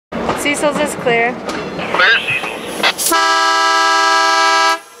Cecil's is clear. Clear, Cecil.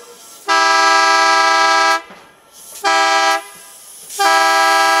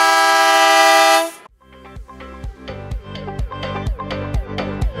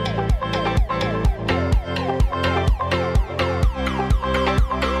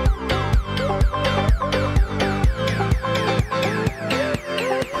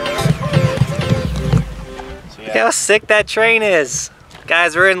 Look how sick that train is.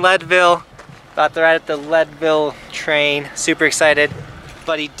 Guys, we're in Leadville. About to ride at the Leadville train. Super excited.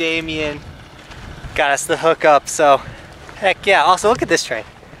 Buddy Damien got us the hookup, so heck yeah. Also, look at this train.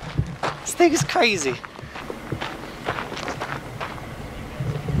 This thing is crazy.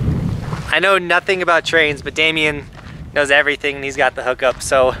 I know nothing about trains, but Damien knows everything and he's got the hookup,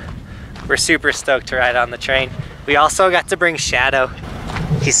 so we're super stoked to ride on the train. We also got to bring Shadow.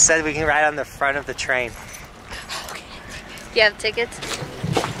 He said we can ride on the front of the train. Do you have tickets?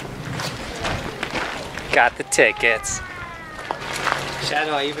 Got the tickets.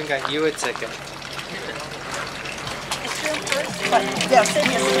 Shadow, I even got you a ticket. Yeah, send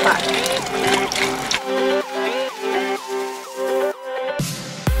me a spot.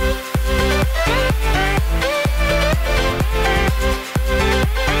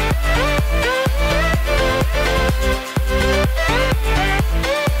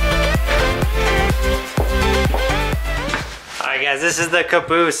 Alright guys, this is the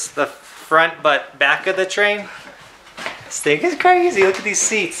caboose, the front but back of the train. This thing is crazy, look at these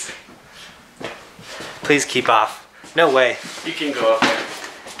seats. Please keep off. No way. You can go up there.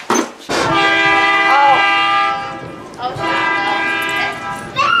 What's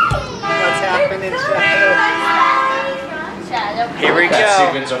happening, Shadow? Here we That go.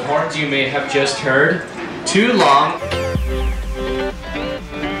 sequence of horns you may have just heard. Too long.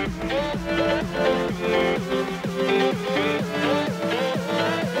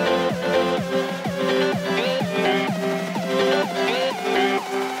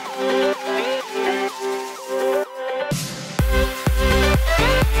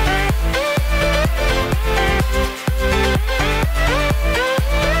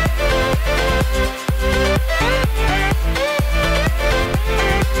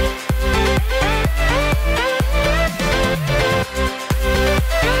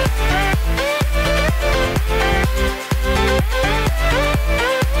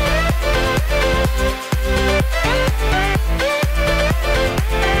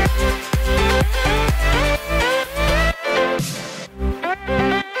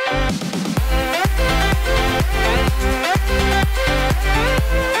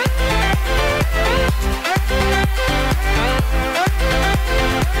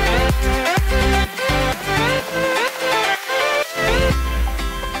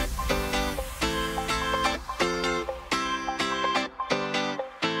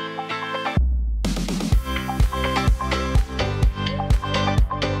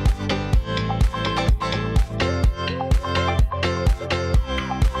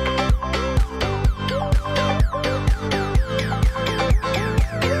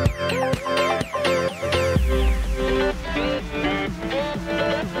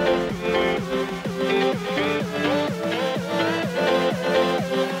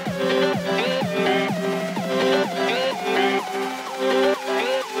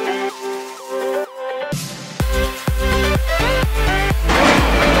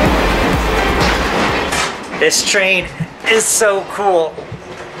 This train is so cool.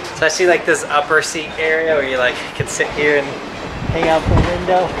 Especially like this upper seat area where you like can sit here and hang out the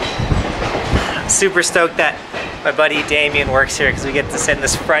window. I'm super stoked that my buddy Damien works here because we get to sit in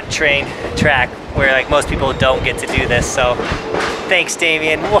this front train track where like most people don't get to do this. So thanks,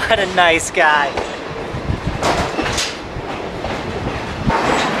 Damien. What a nice guy.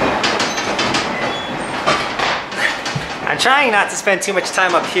 I'm trying not to spend too much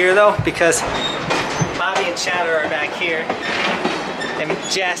time up here though because Bobby and Shadow are back here. And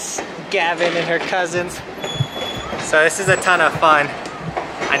Jess, Gavin, and her cousins. So this is a ton of fun.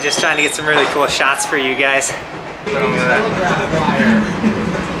 I'm just trying to get some really cool shots for you guys.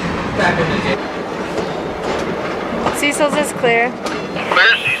 Cecil's is clear.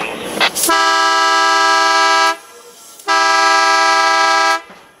 Clear, Cecil.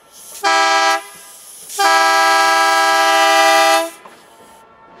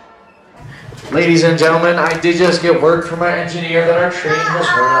 Ladies and gentlemen, I did just get word from our engineer that our train has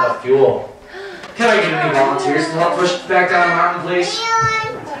run out of fuel. Can I get any volunteers to help push back down the mountain, please?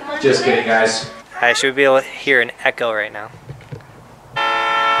 Just kidding, guys. I should be able to hear an echo right now.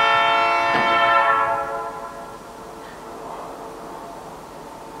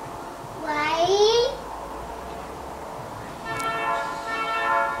 Why?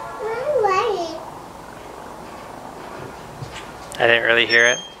 I didn't really hear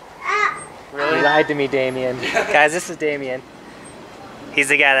it. Really? You lied to me, Damien. Guys, this is Damien. He's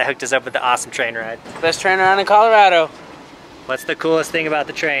the guy that hooked us up with the awesome train ride. Best train around in Colorado. What's the coolest thing about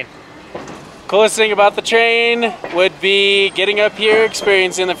the train? Coolest thing about the train would be getting up here,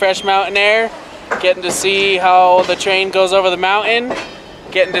 experiencing the fresh mountain air, getting to see how the train goes over the mountain,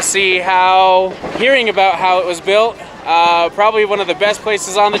 getting to see hearing about how it was built. Probably one of the best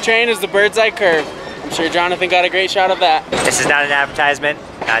places on the train is the bird's eye curve. I'm sure Johnathan got a great shot of that. This is not an advertisement.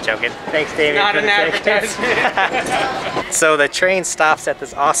 Not joking. Thanks, Damien. Not for an the advertisement. So the train stops at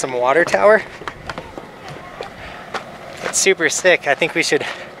this awesome water tower. It's super sick. I think we should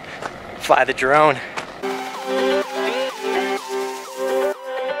fly the drone.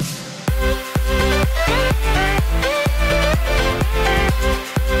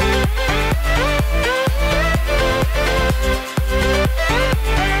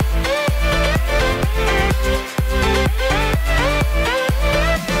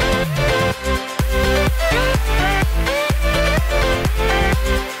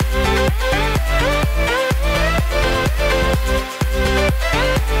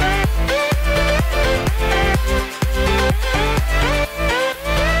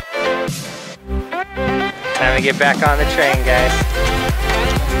 Time to get back on the train, guys.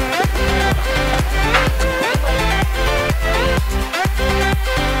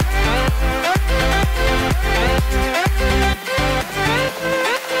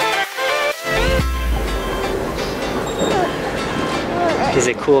 Is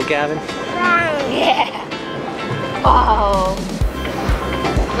it cool, Gavin? Yeah. Oh.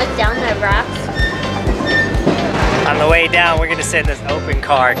 Look down the rocks. On the way down, we're gonna sit in this open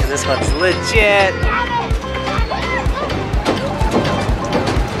car because this one's legit.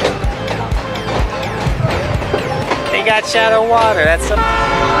 They got shadow water. That's some.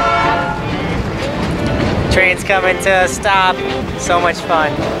 Train's coming to a stop. So much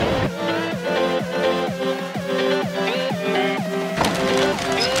fun.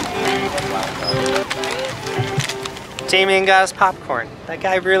 Damien got us popcorn. That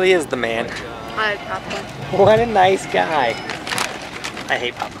guy really is the man. I like popcorn. What a nice guy. I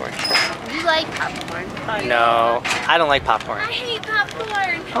hate popcorn. You like popcorn. No, I don't like popcorn. I hate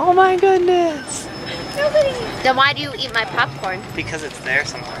popcorn. Oh my goodness. Then why do you eat my popcorn? Because it's there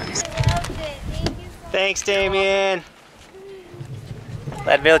sometimes. Thanks, Damien.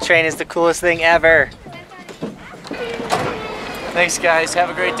 Leadville train is the coolest thing ever. Thanks, guys. Have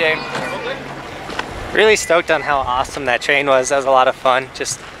a great day. Really stoked on how awesome that train was. That was a lot of fun.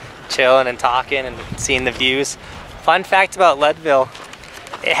 Just chilling and talking and seeing the views. Fun fact about Leadville,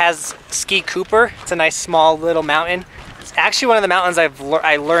 it has Ski Cooper. It's a nice small little mountain. It's actually one of the mountains I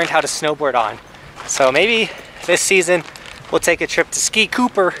learned how to snowboard on. So maybe this season we'll take a trip to Ski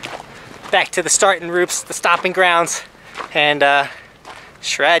Cooper, back to the starting routes, the stopping grounds, and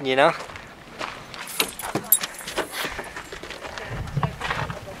shred, you know?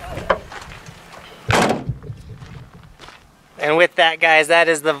 And with that, guys, that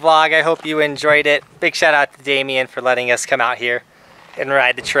is the vlog. I hope you enjoyed it. Big shout out to Damien for letting us come out here and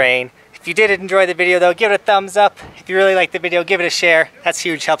ride the train. If you did enjoy the video though, give it a thumbs up. If you really liked the video, give it a share. That's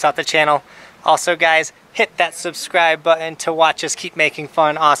huge, helps out the channel. Also, guys, hit that subscribe button to watch us keep making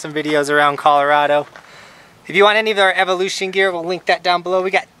fun, awesome videos around Colorado. If you want any of our evolution gear, we'll link that down below.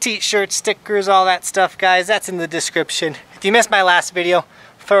 We got t-shirts, stickers, all that stuff, guys. That's in the description. If you missed my last video,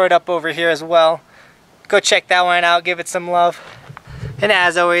 throw it up over here as well. Go check that one out, give it some love. And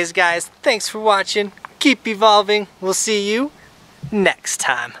as always, guys, thanks for watching. Keep evolving. We'll see you next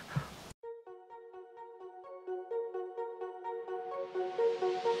time.